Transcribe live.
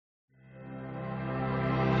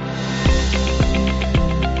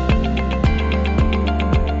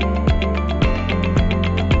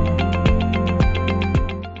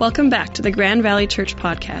Welcome back to the Grand Valley Church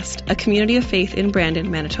Podcast, a community of faith in Brandon,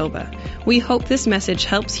 Manitoba. We hope this message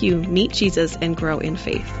helps you meet Jesus and grow in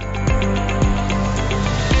faith.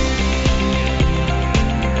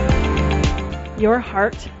 Your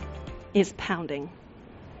heart is pounding.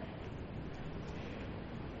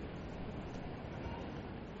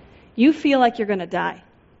 You feel like you're going to die.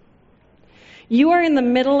 You are in the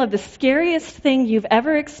middle of the scariest thing you've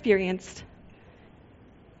ever experienced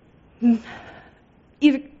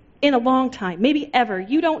in a long time, maybe ever.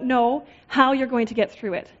 You don't know how you're going to get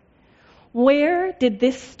through it. Where did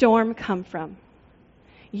this storm come from?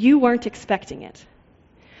 You weren't expecting it.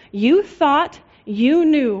 You thought you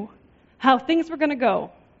knew how things were going to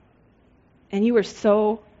go, and you were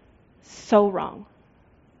so wrong.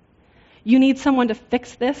 You need someone to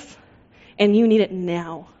fix this, and you need it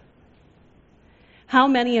now. How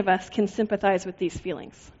many of us can sympathize with these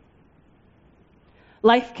feelings?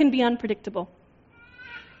 Life can be unpredictable.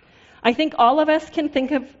 I think all of us can think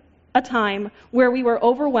of a time where we were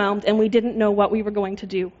overwhelmed and we didn't know what we were going to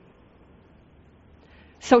do.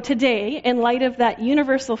 So today, in light of that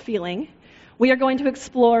universal feeling, we are going to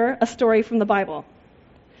explore a story from the Bible.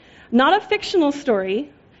 Not a fictional story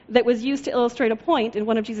that was used to illustrate a point in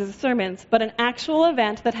one of Jesus' sermons, but an actual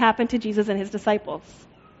event that happened to Jesus and his disciples.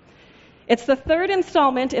 It's the third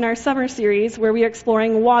installment in our summer series where we are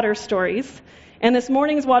exploring water stories, and this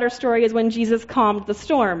morning's water story is when Jesus calmed the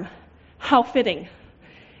storm. How fitting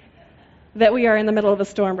that we are in the middle of a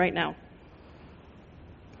storm right now.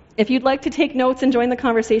 If you'd like to take notes and join the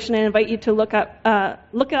conversation, I invite you to look up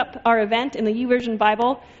our event in the YouVersion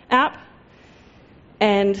Bible app,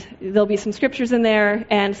 and there'll be some scriptures in there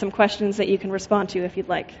and some questions that you can respond to if you'd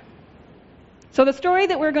like. So the story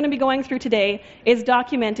that we're going to be going through today is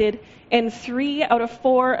documented in 3 out of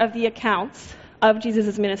 4 of the accounts of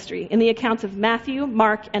Jesus' ministry, in the accounts of Matthew,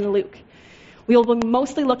 Mark, and Luke. We will be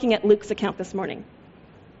mostly looking at Luke's account this morning.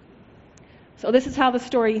 So this is how the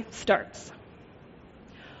story starts.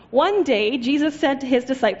 One day, Jesus said to his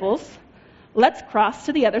disciples, "Let's cross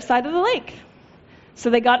to the other side of the lake."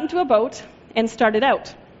 So they got into a boat and started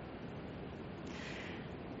out.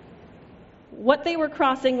 What they were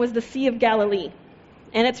crossing was the Sea of Galilee,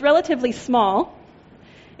 and it's relatively small.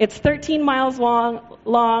 It's 13 miles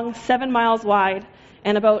long, 7 miles wide,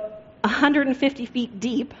 and about 150 feet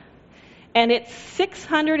deep, and it's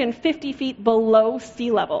 650 feet below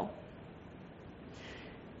sea level.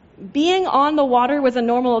 Being on the water was a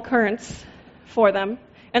normal occurrence for them,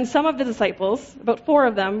 and some of the disciples, about 4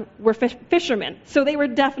 of them, were fishermen, so they were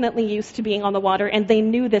definitely used to being on the water, and they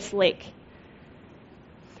knew this lake.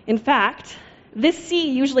 In fact, this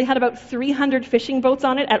sea usually had about 300 fishing boats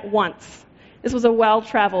on it at once. This was a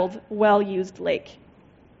well-traveled, well-used lake.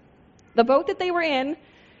 The boat that they were in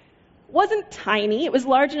wasn't tiny. It was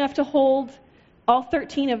large enough to hold all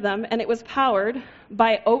 13 of them, and it was powered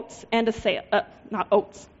by oars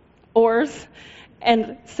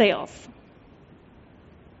and sails.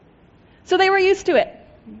 So they were used to it.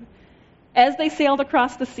 As they sailed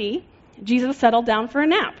across the sea, Jesus settled down for a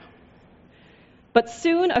nap. But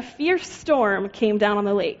soon a fierce storm came down on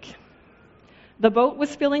the lake. The boat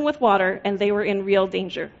was filling with water, and they were in real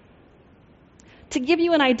danger. To give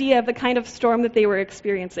you an idea of the kind of storm that they were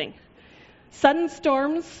experiencing, sudden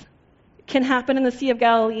storms can happen in the Sea of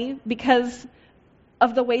Galilee because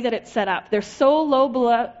of the way that it's set up. They're so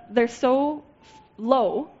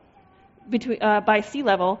low by sea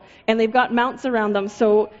level, and they've got mountains around them,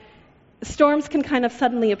 so storms can kind of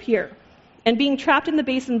suddenly appear. And being trapped in the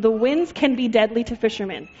basin, the winds can be deadly to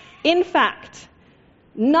fishermen. In fact,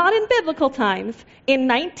 not in biblical times, in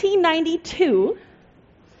 1992,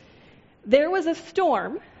 there was a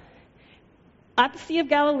storm at the Sea of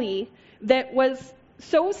Galilee that was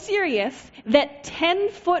so serious that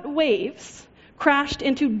 10-foot waves crashed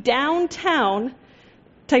into downtown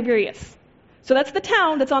Tiberias. So that's the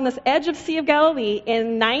town that's on this edge of Sea of Galilee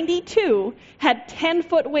in 92 had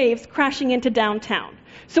 10-foot waves crashing into downtown.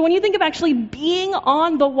 So when you think of actually being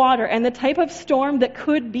on the water and the type of storm that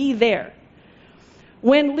could be there,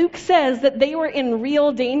 when Luke says that they were in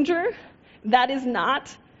real danger, that is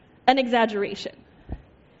not an exaggeration.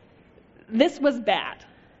 This was bad.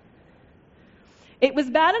 It was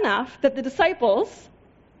bad enough that the disciples,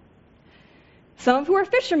 some of who are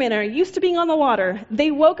fishermen are used to being on the water,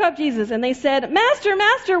 they woke up Jesus and they said, "Master,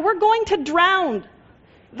 Master, we're going to drown."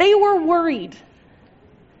 They were worried.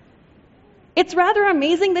 It's rather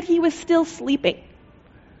amazing that he was still sleeping.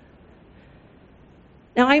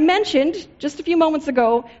 Now, I mentioned just a few moments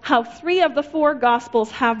ago how 3 of the 4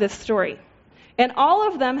 Gospels have this story. And all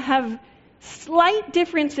of them have slight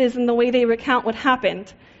differences in the way they recount what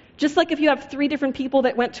happened. Just like if you have 3 different people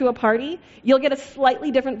that went to a party, you'll get a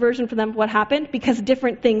slightly different version for them of what happened because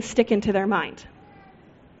different things stick into their mind.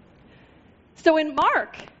 So in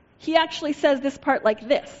Mark, he actually says this part like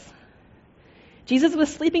this. Jesus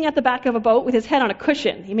was sleeping at the back of a boat with his head on a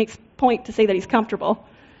cushion. He makes point to say that he's comfortable.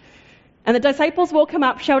 And the disciples woke him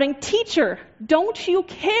up shouting, "Teacher, don't you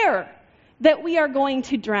care that we are going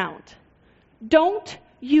to drown? Don't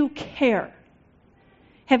you care?"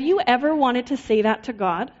 Have you ever wanted to say that to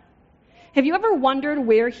God? Have you ever wondered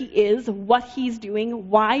where he is, what he's doing,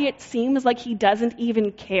 why it seems like he doesn't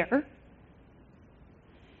even care?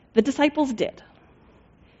 The disciples did.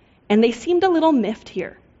 And they seemed a little miffed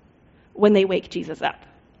here when they wake Jesus up.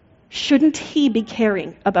 Shouldn't he be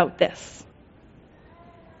caring about this?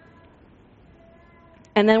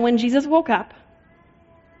 And then when Jesus woke up,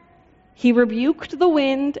 he rebuked the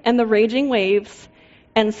wind and the raging waves,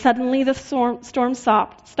 and suddenly the storm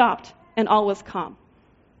stopped and all was calm.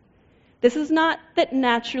 This is not that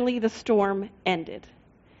naturally the storm ended.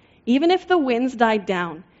 Even if the winds died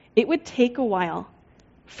down, it would take a while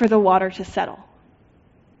for the water to settle.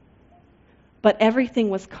 But everything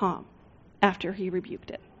was calm after he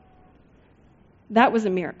rebuked it. That was a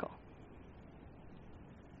miracle.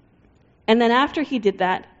 And then after he did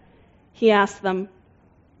that, he asked them,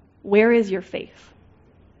 "Where is your faith?"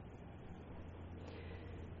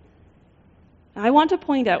 I want to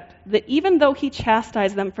point out that even though he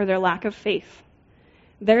chastised them for their lack of faith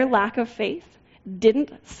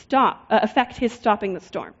didn't affect his stopping the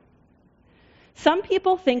storm. Some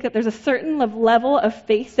people think that there's a certain level of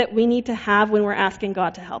faith that we need to have when we're asking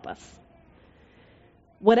God to help us.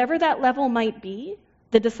 Whatever that level might be,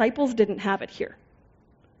 the disciples didn't have it here.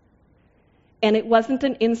 And it wasn't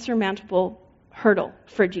an insurmountable hurdle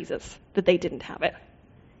for Jesus that they didn't have it.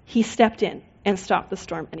 He stepped in and stopped the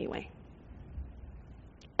storm anyway.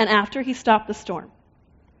 And after he stopped the storm,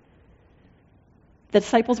 the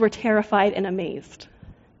disciples were terrified and amazed.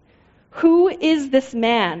 "Who is this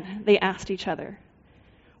man?" they asked each other.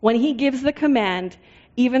 "When he gives the command,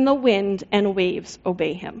 even the wind and waves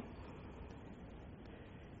obey him."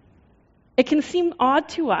 It can seem odd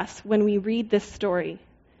to us when we read this story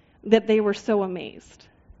that they were so amazed.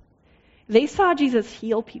 They saw Jesus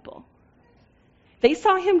heal people. They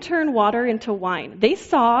saw him turn water into wine. They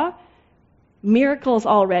saw miracles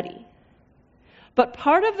already. But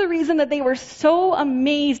part of the reason that they were so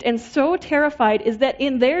amazed and so terrified is that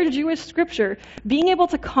in their Jewish scripture, being able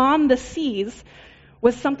to calm the seas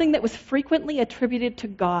was something that was frequently attributed to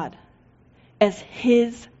God as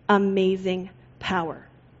his amazing power.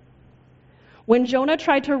 When Jonah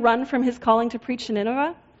tried to run from his calling to preach to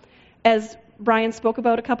Nineveh, as Brian spoke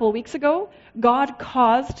about a couple of weeks ago, God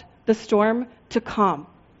caused the storm to calm.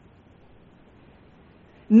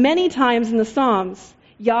 Many times in the Psalms,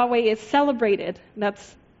 Yahweh is celebrated,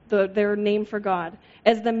 that's their name for God,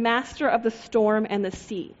 as the master of the storm and the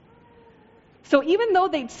sea. So even though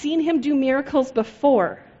they'd seen him do miracles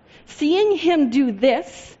before, seeing him do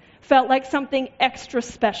this felt like something extra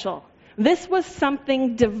special. This was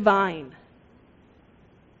something divine,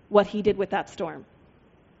 what he did with that storm.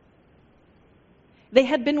 They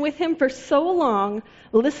had been with him for so long,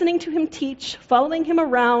 listening to him teach, following him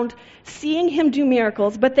around, seeing him do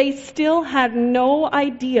miracles, but they still had no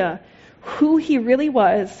idea who he really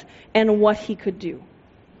was and what he could do.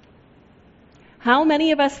 How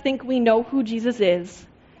many of us think we know who Jesus is,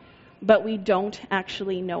 but we don't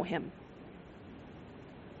actually know him?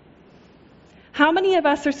 How many of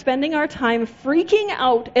us are spending our time freaking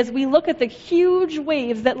out as we look at the huge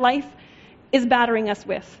waves that life is battering us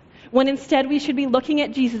with, when instead we should be looking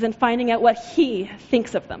at Jesus and finding out what he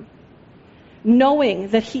thinks of them, knowing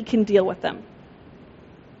that he can deal with them?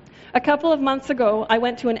 A couple of months ago, I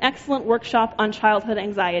went to an excellent workshop on childhood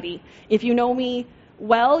anxiety. If you know me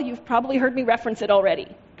well, you've probably heard me reference it already,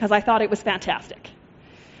 because I thought it was fantastic.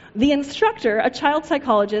 The instructor, a child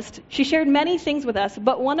psychologist, she shared many things with us,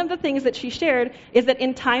 but one of the things that she shared is that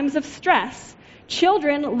in times of stress,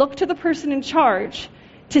 children look to the person in charge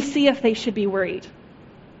to see if they should be worried.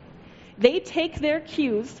 They take their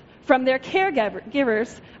cues from their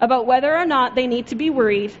caregivers about whether or not they need to be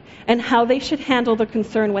worried and how they should handle the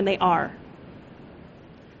concern when they are.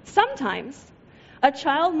 Sometimes, a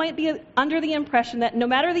child might be under the impression that no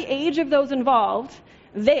matter the age of those involved,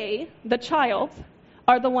 they, the child,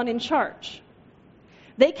 are the one in charge.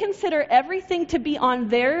 They consider everything to be on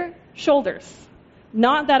their shoulders,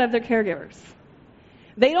 not that of their caregivers.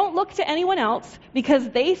 They don't look to anyone else because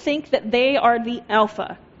they think that they are the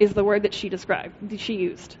alpha, is the word that she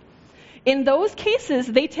used. In those cases,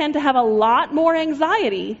 they tend to have a lot more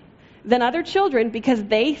anxiety than other children because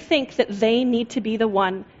they think that they need to be the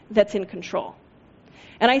one that's in control.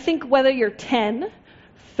 And I think whether you're 10,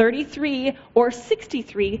 33, or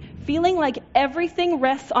 63, feeling like everything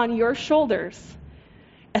rests on your shoulders,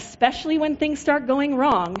 especially when things start going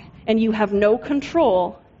wrong and you have no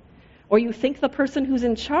control, or you think the person who's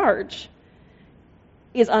in charge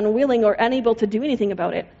is unwilling or unable to do anything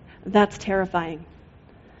about it, that's terrifying.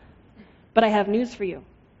 But I have news for you.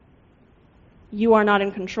 You are not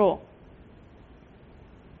in control.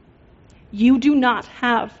 You do not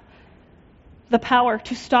have the power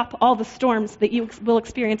to stop all the storms that you will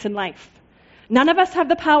experience in life. None of us have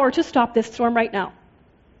the power to stop this storm right now.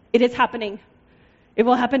 It is happening. It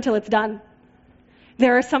will happen till it's done.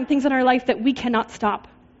 There are some things in our life that we cannot stop.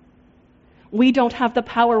 We don't have the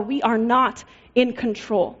power. We are not in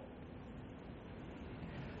control.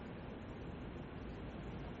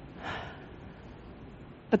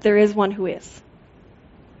 But there is one who is.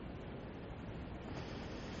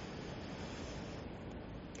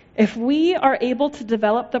 If we are able to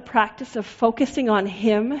develop the practice of focusing on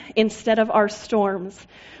Him instead of our storms,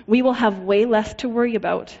 we will have way less to worry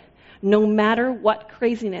about, no matter what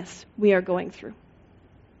craziness we are going through.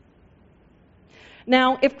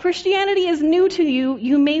 Now, if Christianity is new to you,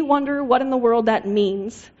 you may wonder what in the world that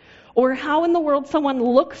means, or how in the world someone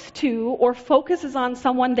looks to or focuses on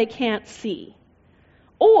someone they can't see.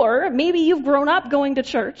 Or maybe you've grown up going to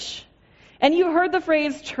church, and you heard the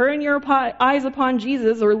phrase, turn your eyes upon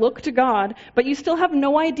Jesus or look to God, but you still have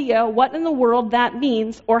no idea what in the world that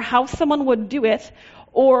means, or how someone would do it,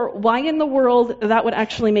 or why in the world that would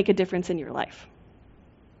actually make a difference in your life.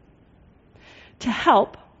 To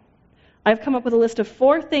help, I've come up with a list of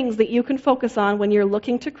 4 things that you can focus on when you're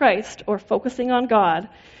looking to Christ or focusing on God,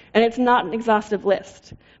 and it's not an exhaustive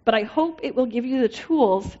list, but I hope it will give you the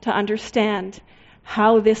tools to understand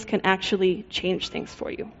how this can actually change things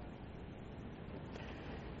for you.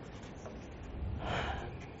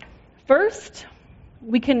 First,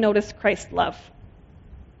 we can notice Christ's love.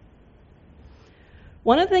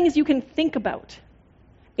 One of the things you can think about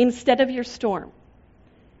instead of your storm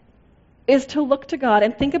is to look to God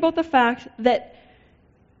and think about the fact that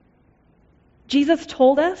Jesus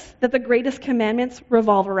told us that the greatest commandments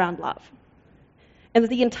revolve around love, and that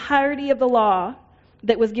the entirety of the law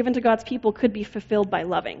that was given to God's people could be fulfilled by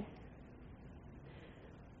loving.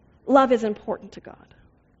 Love is important to God.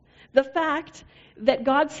 The fact that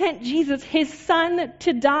God sent Jesus, His Son,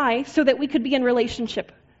 to die so that we could be in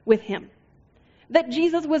relationship with Him. That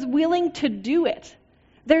Jesus was willing to do it.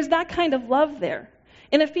 There's that kind of love there.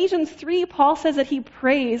 In Ephesians 3, Paul says that he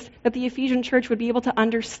prays that the Ephesian church would be able to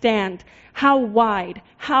understand how wide,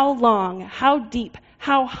 how long, how deep,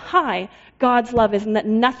 how high God's love is, and that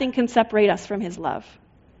nothing can separate us from His love.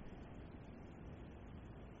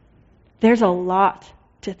 There's a lot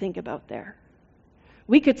to think about there.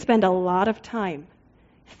 We could spend a lot of time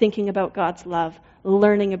thinking about God's love,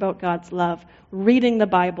 learning about God's love, reading the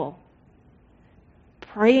Bible,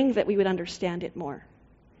 praying that we would understand it more.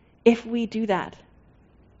 If we do that,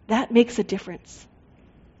 that makes a difference.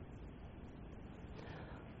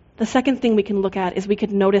 The second thing we can look at is we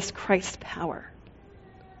could notice Christ's power.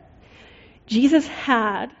 Jesus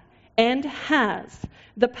had and has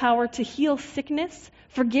the power to heal sickness,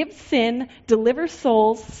 forgive sin, deliver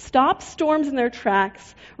souls, stop storms in their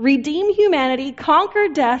tracks, redeem humanity, conquer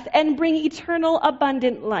death, and bring eternal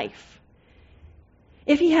abundant life.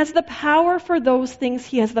 If He has the power for those things,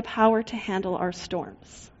 He has the power to handle our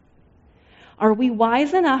storms. Are we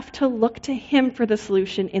wise enough to look to Him for the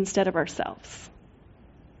solution instead of ourselves?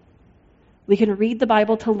 We can read the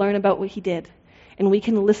Bible to learn about what He did, and we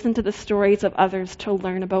can listen to the stories of others to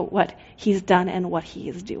learn about what He's done and what He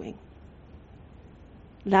is doing.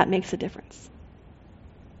 That makes a difference.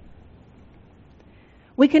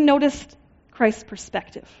 We can notice Christ's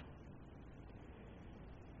perspective.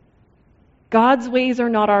 God's ways are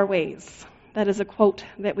not our ways. That is a quote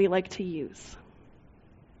that we like to use.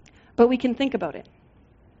 But we can think about it.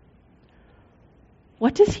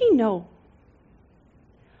 What does He know?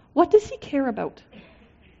 What does He care about?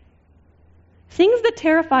 Things that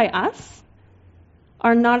terrify us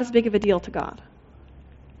are not as big of a deal to God.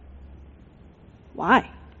 Why?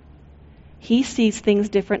 He sees things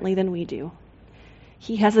differently than we do.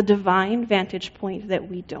 He has a divine vantage point that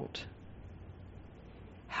we don't.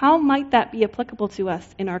 How might that be applicable to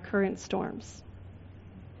us in our current storms?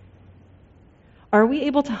 Are we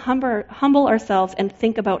able to humble ourselves and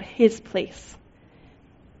think about His place,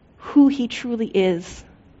 who He truly is,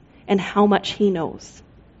 and how much He knows?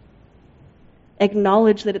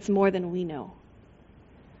 Acknowledge that it's more than we know.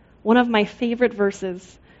 One of my favorite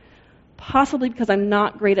verses, possibly because I'm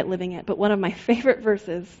not great at living it, but one of my favorite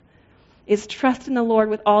verses is trust in the Lord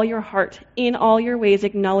with all your heart. In all your ways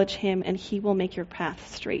acknowledge him, and he will make your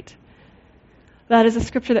path straight. That is a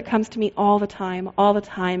scripture that comes to me all the time, all the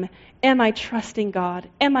time. Am I trusting God?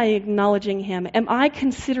 Am I acknowledging him? Am I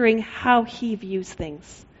considering how he views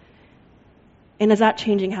things? And is that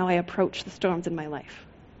changing how I approach the storms in my life?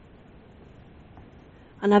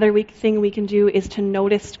 Another thing we can do is to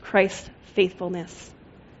notice Christ's faithfulness.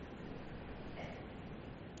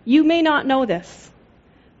 You may not know this,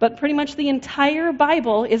 but pretty much the entire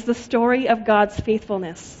Bible is the story of God's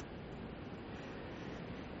faithfulness.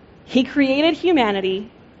 He created humanity,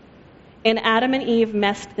 and Adam and Eve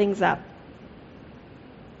messed things up.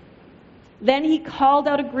 Then he called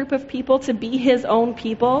out a group of people to be his own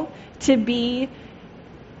people, to be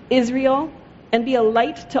Israel, and be a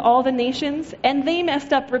light to all the nations, and they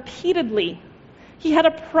messed up repeatedly. He had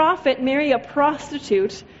a prophet marry a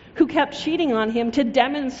prostitute who kept cheating on him to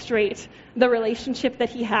demonstrate the relationship that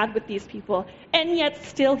he had with these people, and yet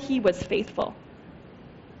still he was faithful.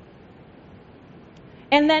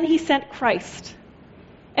 And then he sent Christ.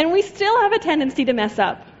 And we still have a tendency to mess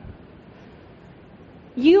up.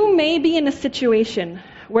 You may be in a situation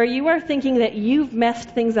where you are thinking that you've messed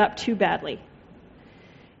things up too badly.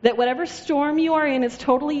 That whatever storm you are in is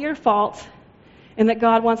totally your fault, and that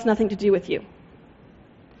God wants nothing to do with you.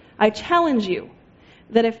 I challenge you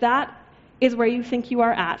that if that is where you think you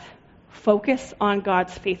are at, focus on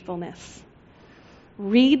God's faithfulness.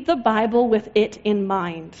 Read the Bible with it in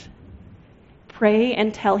mind. Pray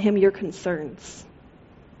and tell him your concerns.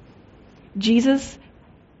 Jesus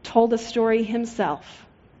told a story himself.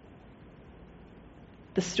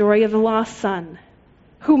 The story of the lost son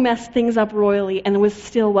who messed things up royally and was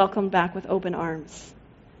still welcomed back with open arms.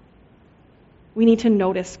 We need to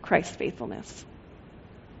notice Christ's faithfulness.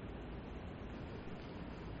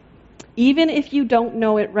 Even if you don't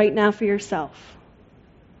know it right now for yourself,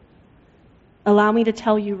 allow me to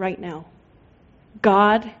tell you right now,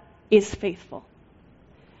 God is faithful.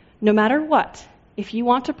 No matter what, if you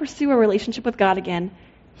want to pursue a relationship with God again,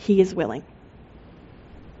 he is willing.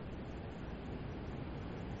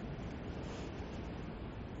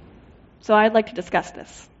 So I'd like to discuss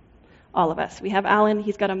this, all of us. We have Alan,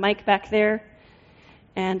 he's got a mic back there,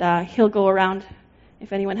 and he'll go around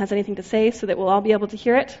if anyone has anything to say so that we'll all be able to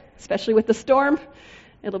hear it, especially with the storm.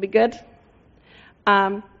 It'll be good.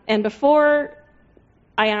 And before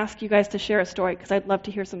I ask you guys to share a story, because I'd love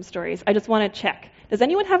to hear some stories, I just want to check. Does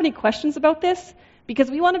anyone have any questions about this? Because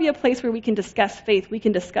we want to be a place where we can discuss faith, we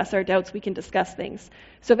can discuss our doubts, we can discuss things.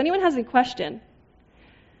 So if anyone has any question,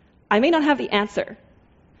 I may not have the answer,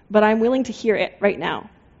 but I'm willing to hear it right now.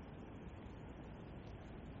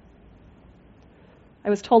 I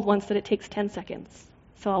was told once that it takes 10 seconds,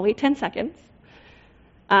 so I'll wait 10 seconds.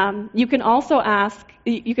 You can also ask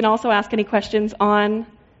any questions on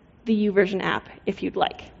the YouVersion app if you'd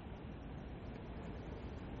like.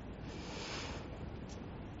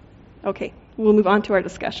 Okay, we'll move on to our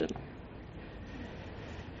discussion.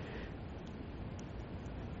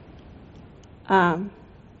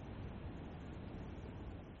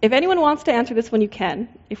 If anyone wants to answer this one, you can,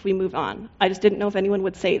 if we move on. I just didn't know if anyone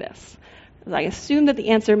would say this. I assume that the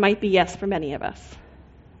answer might be yes for many of us.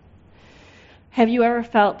 Have you ever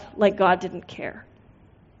felt like God didn't care?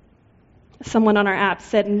 Someone on our app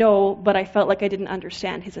said no, but I felt like I didn't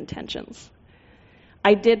understand his intentions.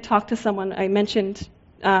 I did talk to someone, I mentioned,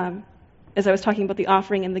 as I was talking about the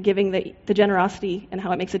offering and the giving, the generosity and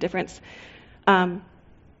how it makes a difference.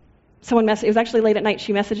 It was actually late at night,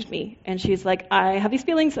 she messaged me, and she's like, I have these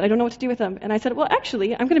feelings, and I don't know what to do with them. And I said, well,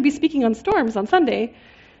 actually, I'm going to be speaking on storms on Sunday,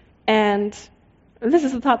 and this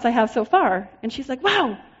is the thoughts I have so far. And she's like,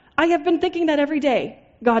 wow, I have been thinking that every day.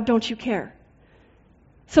 God, don't you care?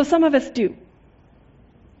 So some of us do.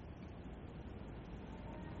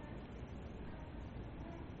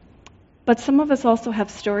 But some of us also have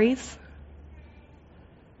stories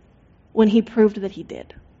when he proved that he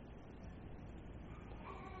did.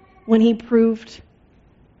 When he proved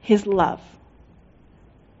his love.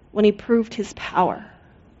 When he proved his power.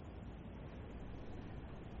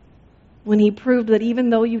 When he proved that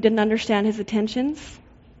even though you didn't understand his intentions,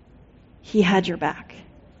 he had your back.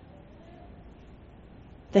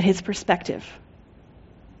 That his perspective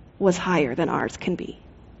was higher than ours can be.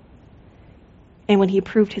 And when he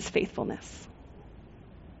proved his faithfulness.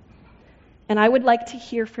 And I would like to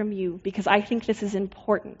hear from you because I think this is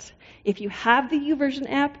important. If you have the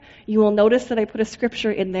YouVersion app, you will notice that I put a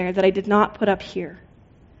scripture in there that I did not put up here.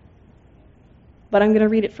 But I'm going to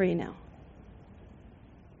read it for you now.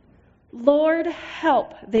 Lord,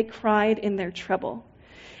 help, they cried in their trouble,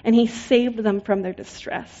 and he saved them from their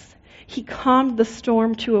distress. He calmed the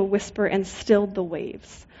storm to a whisper and stilled the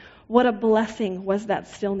waves. What a blessing was that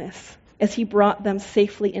stillness as he brought them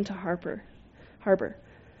safely into harbor.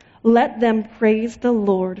 Let them praise the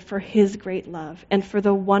Lord for his great love and for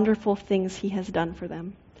the wonderful things he has done for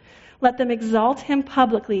them. Let them exalt him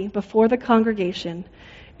publicly before the congregation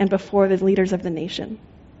and before the leaders of the nation.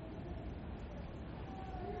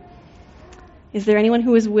 Is there anyone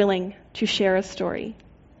who is willing to share a story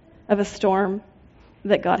of a storm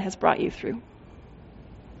that God has brought you through?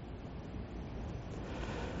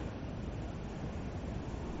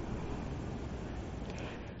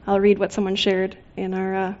 I'll read what someone shared in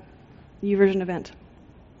our YouVersion event.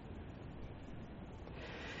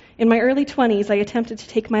 In my early 20s, I attempted to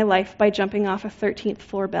take my life by jumping off a 13th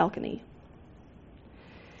floor balcony.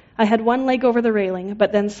 I had one leg over the railing,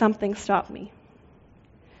 but then something stopped me.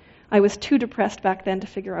 I was too depressed back then to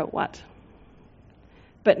figure out what.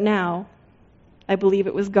 But now, I believe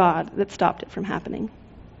it was God that stopped it from happening.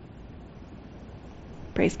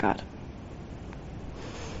 Praise God.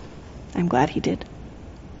 I'm glad he did.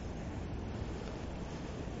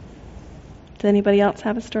 Does anybody else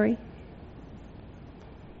have a story?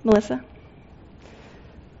 Melissa?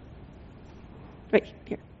 Right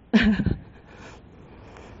here.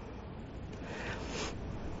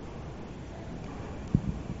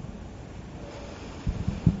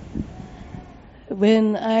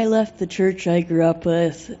 When I left the church I grew up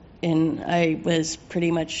with, and I was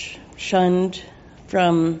pretty much shunned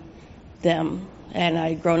from them, and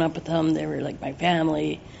I'd grown up with them, they were like my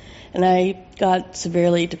family, and I got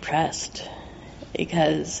severely depressed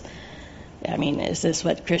because, I mean, is this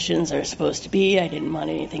what Christians are supposed to be? I didn't want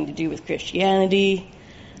anything to do with Christianity.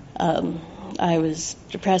 I was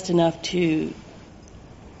depressed enough to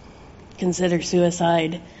consider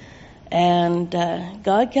suicide, and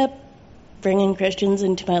God kept bringing Christians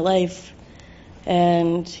into my life.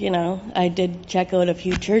 And, I did check out a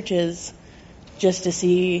few churches just to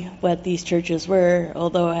see what these churches were,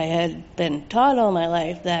 although I had been taught all my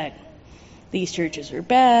life that these churches were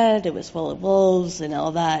bad, it was full of wolves and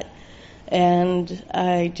all that. And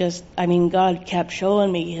God kept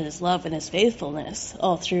showing me his love and his faithfulness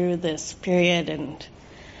all through this period, and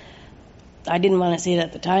I didn't want to see it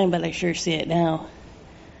at the time, but I sure see it now.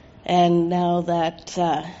 And now that,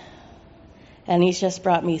 and he's just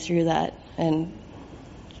brought me through that and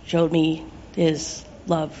showed me his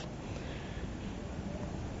love.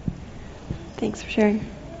 Thanks for sharing.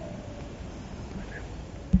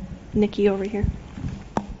 Nikki over here.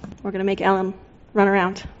 We're going to make Ellen run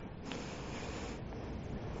around.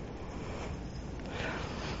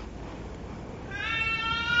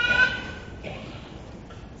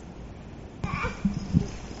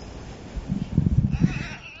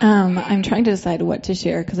 I'm trying to decide what to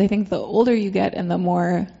share, because I think the older you get and the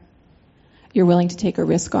more you're willing to take a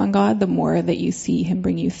risk on God, the more that you see him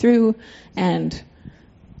bring you through. And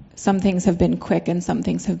some things have been quick and some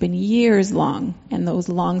things have been years long. And those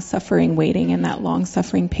long-suffering waiting and that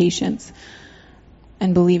long-suffering patience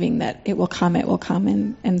and believing that it will come.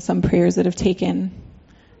 And some prayers that have taken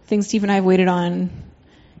things Steve and I have waited on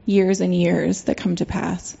years and years that come to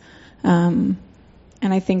pass.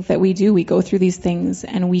 And I think that we go through these things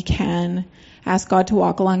and we can ask God to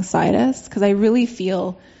walk alongside us, because I really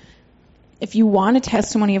feel if you want a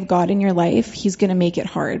testimony of God in your life, he's going to make it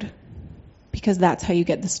hard, because that's how you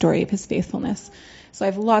get the story of his faithfulness. So I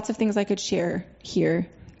have lots of things I could share here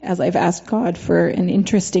as I've asked God for an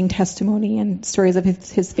interesting testimony and stories of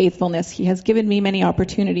his faithfulness. He has given me many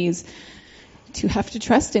opportunities to have to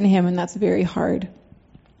trust in him, and that's very hard.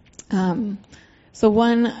 So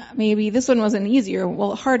maybe this one wasn't easier,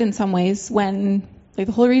 hard in some ways, when, the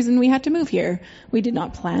whole reason we had to move here. We did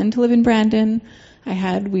not plan to live in Brandon.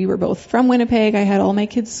 We were both from Winnipeg. I had all my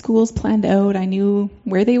kids' schools planned out. I knew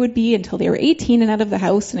where they would be until they were 18 and out of the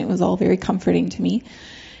house, and it was all very comforting to me.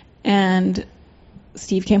 And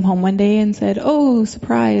Steve came home one day and said, "Oh,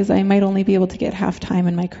 surprise, I might only be able to get half-time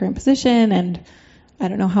in my current position." And I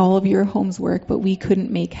don't know how all of your homes work, but we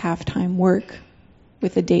couldn't make half-time work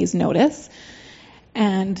with a day's notice.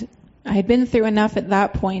 And I had been through enough at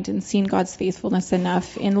that point and seen God's faithfulness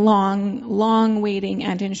enough in long waiting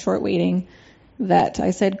and in short waiting that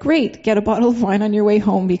I said, "Great, get a bottle of wine on your way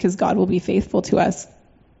home because God will be faithful to us,"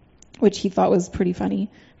 which he thought was pretty funny.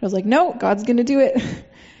 I was like, "No, God's going to do it."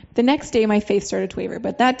 The next day, my faith started to waver.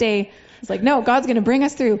 But that day, I was like, "No, God's going to bring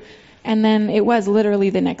us through." And then it was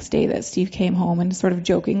literally the next day that Steve came home and sort of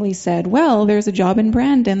jokingly said, "Well, there's a job in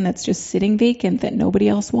Brandon that's just sitting vacant that nobody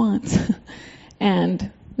else wants." And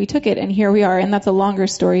we took it, and here we are. And that's a longer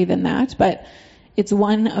story than that, but it's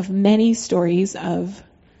one of many stories of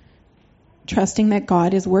trusting that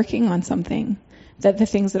God is working on something, that the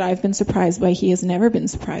things that I've been surprised by, he has never been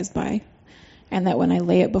surprised by. and that when I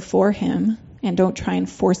lay it before him and don't try and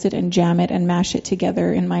force it and jam it and mash it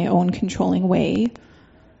together in my own controlling way,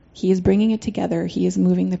 he is bringing it together. He is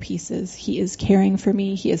moving the pieces. He is caring for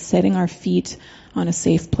me. He is setting our feet on a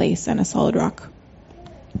safe place and a solid rock.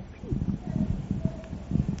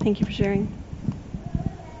 Thank you for sharing.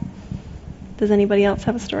 Does anybody else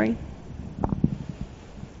have a story?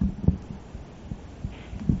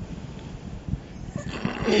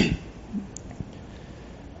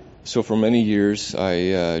 So for many years,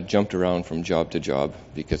 I jumped around from job to job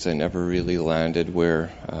because I never really landed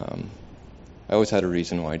where I always had a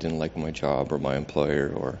reason why I didn't like my job or my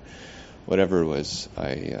employer or whatever it was.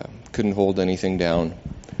 I couldn't hold anything down.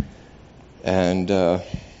 And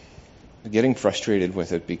getting frustrated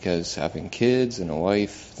with it because having kids and a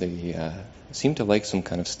wife, they seem to like some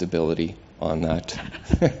kind of stability on that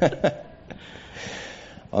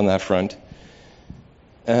on that front.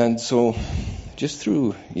 And so just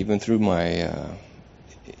through my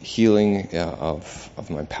healing of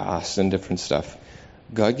my past and different stuff,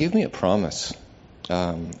 God gave me a promise.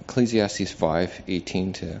 Ecclesiastes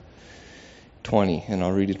 5:18 to 20, and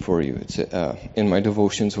I'll read it for you. It's in my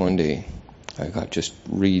devotions one day. I got just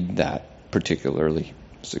read that particularly.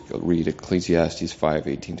 So read Ecclesiastes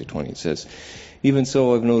 5:18 to 20. It says, "Even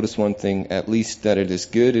so, I've noticed one thing, at least that it is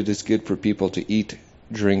good for people to eat,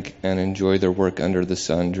 drink, and enjoy their work under the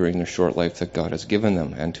sun during the short life that God has given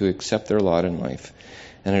them, and to accept their lot in life.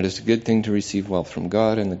 And it is a good thing to receive wealth from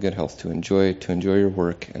God and the good health to enjoy your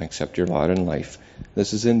work and accept your lot in life.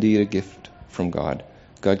 This is indeed a gift from God.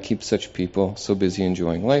 God keeps such people so busy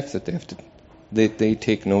enjoying life that they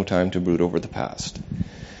take no time to brood over the past."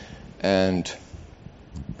 And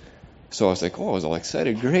so I was like, I was all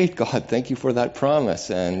excited. Great, God, thank you for that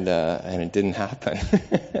promise. And it didn't happen.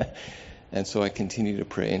 And so I continued to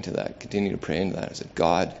pray into that. I said,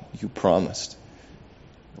 God, you promised.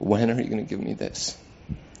 When are you going to give me this?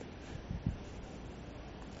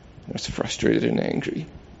 I was frustrated and angry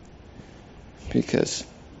because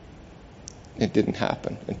it didn't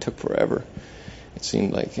happen. It took forever, it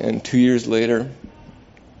seemed like. And 2 years later,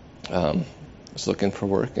 I was looking for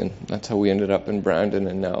work, and that's how we ended up in Brandon.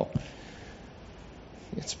 And now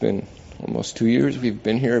it's been almost 2 years we've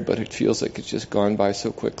been here, but it feels like it's just gone by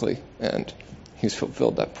so quickly. And He's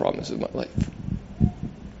fulfilled that promise in my life.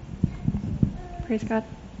 Praise God.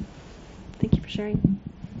 Thank you for sharing.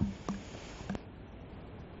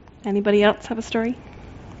 Anybody else have a story?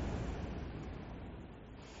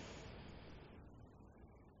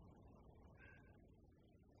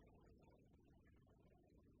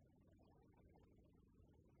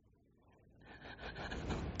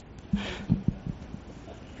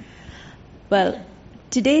 Well,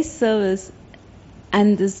 today's service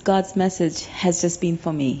and this God's message has just been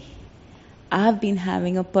for me. I've been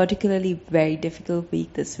having a particularly very difficult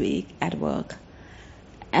week this week at work.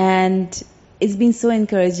 And it's been so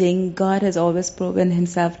encouraging. God has always proven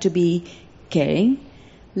Himself to be caring,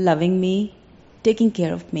 loving me, taking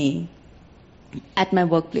care of me at my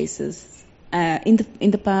workplaces,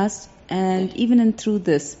 in the past and even through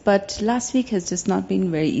this. But last week has just not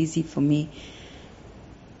been very easy for me.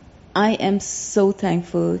 I am so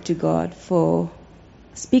thankful to God for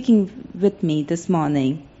speaking with me this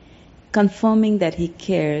morning, confirming that He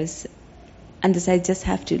cares, and that I just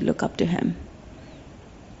have to look up to Him.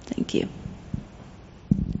 Thank you.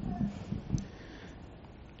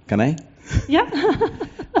 Can I? Yeah.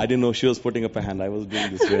 I didn't know she was putting up a hand. I was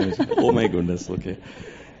doing this way. Oh my goodness, okay.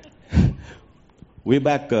 Way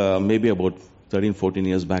back, maybe about 13, 14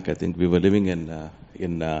 years back, I think, we were living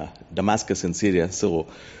in Damascus in Syria. So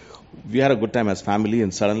we had a good time as family,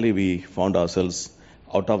 and suddenly we found ourselves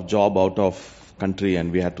out of job, out of country,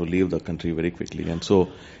 and we had to leave the country very quickly. And so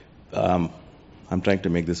I'm trying to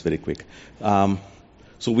make this very quick.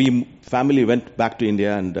 So we family went back to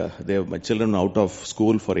India, and my children out of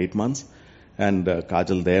school for 8 months, and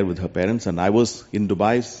Kajal there with her parents, and I was in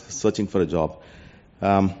Dubai searching for a job.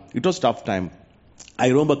 It was tough time. I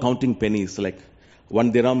remember counting pennies, like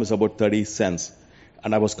 1 dirham is about 30 cents,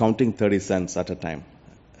 and I was counting 30 cents at a time.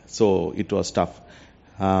 So it was tough.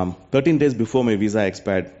 13 days before my visa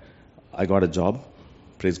expired, I got a job.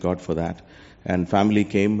 Praise God for that. And family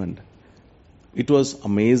came, and it was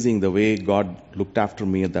amazing the way God looked after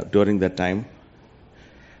me during that time.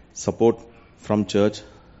 Support from church.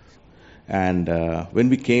 And when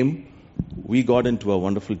we came, we got into a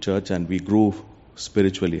wonderful church and we grew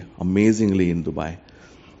spiritually, amazingly in Dubai.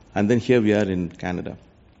 And then here we are in Canada.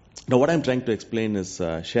 Now what I'm trying to explain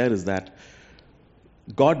share is that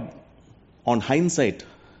God, on hindsight,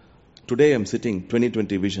 today I'm sitting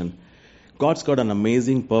 2020 vision, God's got an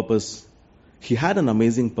amazing purpose. He had an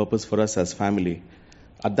amazing purpose for us as family.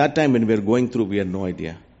 At that time when we were going through, we had no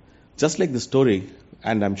idea. Just like the story,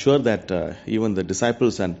 and I'm sure that even the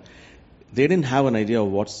disciples, and they didn't have an idea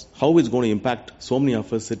of how it's going to impact so many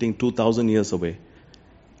of us sitting 2,000 years away.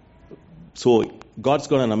 So God's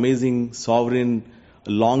got an amazing, sovereign,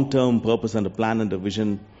 long-term purpose and a plan and a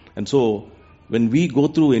vision. And so when we go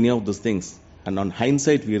through any of those things, and on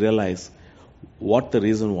hindsight we realize what the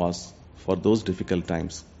reason was for those difficult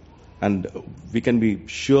times. And we can be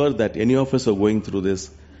sure that any of us are going through this,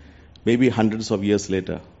 maybe hundreds of years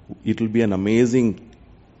later, it will be an amazing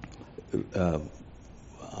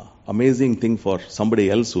thing for somebody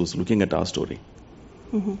else who's looking at our story.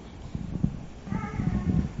 Mm-hmm.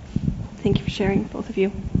 Thank you for sharing, both of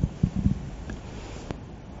you.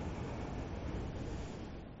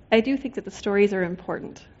 I do think that the stories are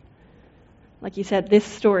important. Like you said, this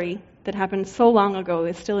story that happened so long ago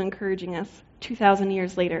is still encouraging us 2,000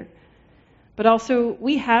 years later. But also,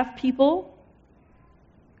 we have people,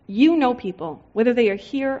 you know people, whether they are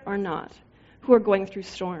here or not, who are going through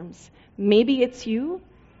storms. Maybe it's you,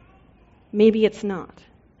 maybe it's not.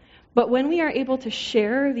 But when we are able to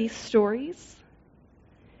share these stories,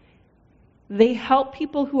 they help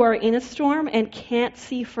people who are in a storm and can't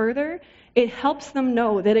see further. It helps them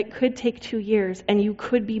know that it could take 2 years and you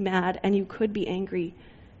could be mad and you could be angry.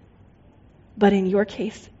 But in your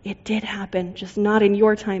case, it did happen, just not in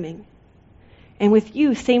your timing. And with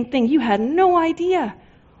you, same thing. You had no idea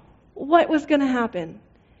what was going to happen.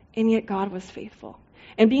 And yet God was faithful.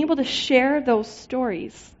 And being able to share those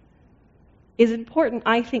stories is important,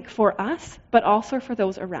 I think, for us, but also for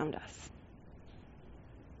those around us.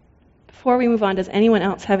 Before we move on, does anyone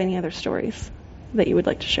else have any other stories that you would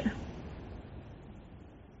like to share?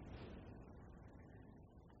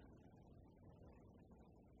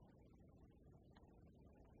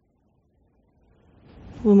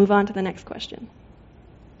 We'll move on to the next question.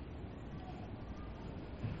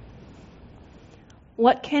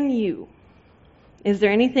 What can you, is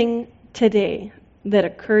there anything today that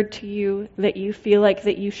occurred to you that you feel like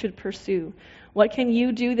that you should pursue? What can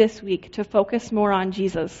you do this week to focus more on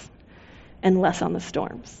Jesus and less on the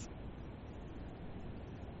storms?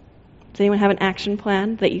 Does anyone have an action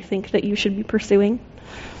plan that you think that you should be pursuing?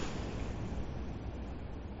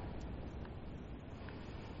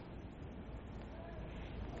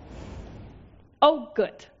 Oh,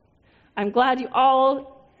 good. I'm glad you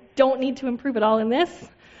all don't need to improve at all in this.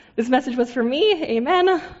 This message was for me.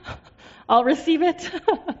 Amen. I'll receive it.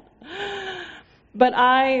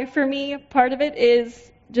 But for me, part of it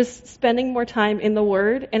is just spending more time in the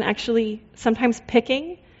Word and actually sometimes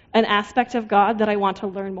picking an aspect of God that I want to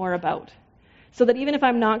learn more about. So that even if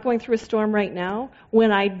I'm not going through a storm right now,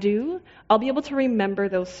 when I do, I'll be able to remember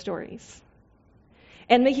those stories.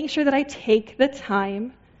 And making sure that I take the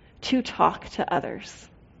time to talk to others,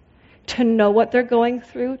 to know what they're going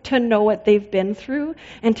through, to know what they've been through,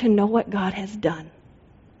 and to know what God has done.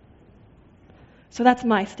 So that's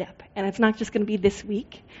my step. And it's not just going to be this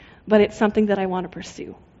week, but it's something that I want to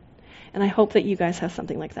pursue. And I hope that you guys have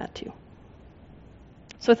something like that too.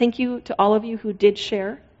 So thank you to all of you who did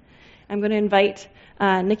share. I'm going to invite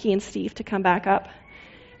Nikki and Steve to come back up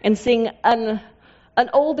and sing an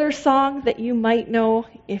older song that you might know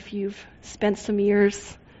if you've spent some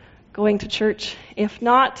years going to church. If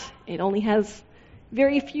not, it only has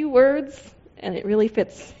very few words, and it really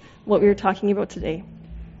fits what we were talking about today.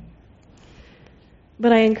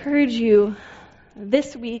 But I encourage you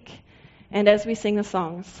this week, and as we sing the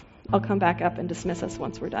songs, I'll come back up and dismiss us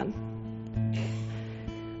once we're done.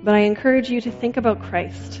 But I encourage you to think about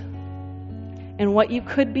Christ and what you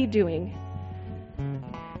could be doing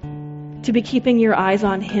to be keeping your eyes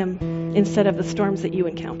on Him instead of the storms that you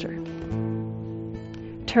encounter.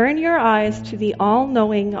 Turn your eyes to the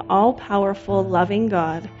all-knowing, all-powerful, loving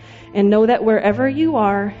God, and know that wherever you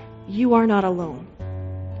are not alone.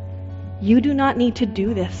 You do not need to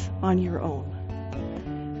do this on your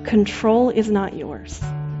own. Control is not yours.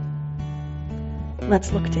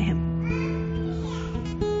 Let's look to Him.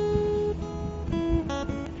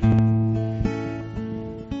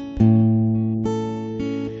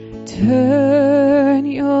 Turn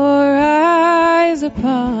your eyes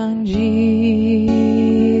upon Jesus.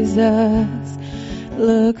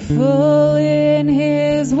 Look full in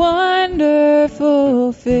His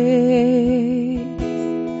wonderful face,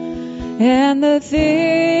 and the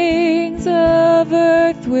things of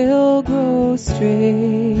earth will grow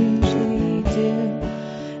strangely dim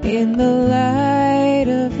in the light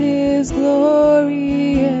of His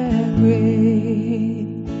glory and grace.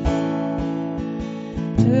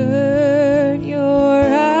 Turn your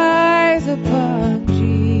eyes upon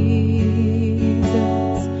Jesus.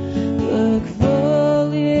 Look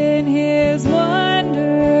full in His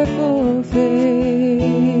wonderful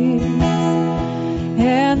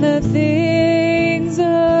the things of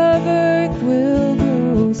earth will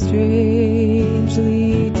grow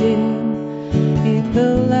strangely dim in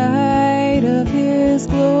the light of His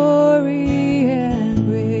glory and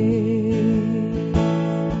grace.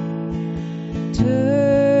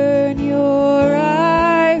 Turn your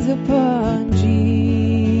eyes upon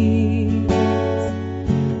Jesus.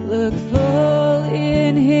 Look full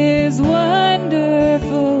in His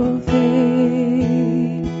wonderful face,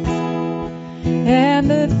 and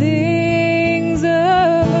the things of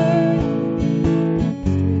earth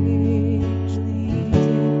strangely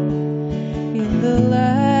dim in the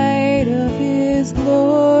light of His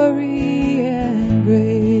glory and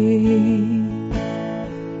grace.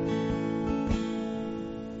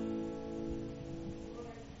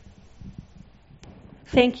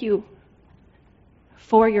 Thank you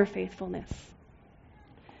for your faithfulness.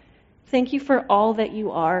 Thank you for all that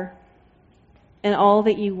you are and all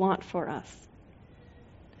that you want for us.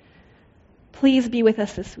 Please be with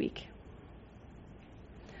us this week.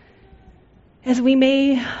 As we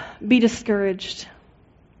may be discouraged,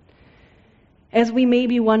 as we may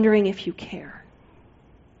be wondering if you care,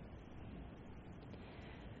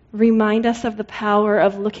 remind us of the power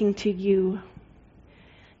of looking to you,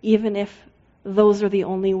 even if those are the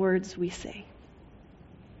only words we say.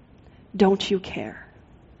 Don't you care?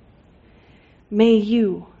 May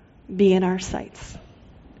you be in our sights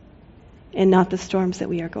and not the storms that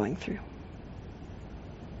we are going through.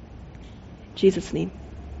 In Jesus' name,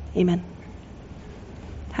 amen.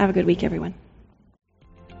 Have a good week, everyone.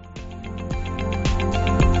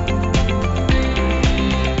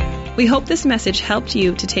 We hope this message helped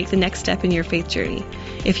you to take the next step in your faith journey.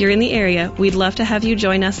 If you're in the area, we'd love to have you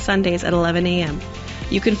join us Sundays at 11 a.m.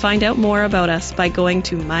 You can find out more about us by going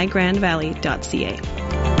to mygrandvalley.ca.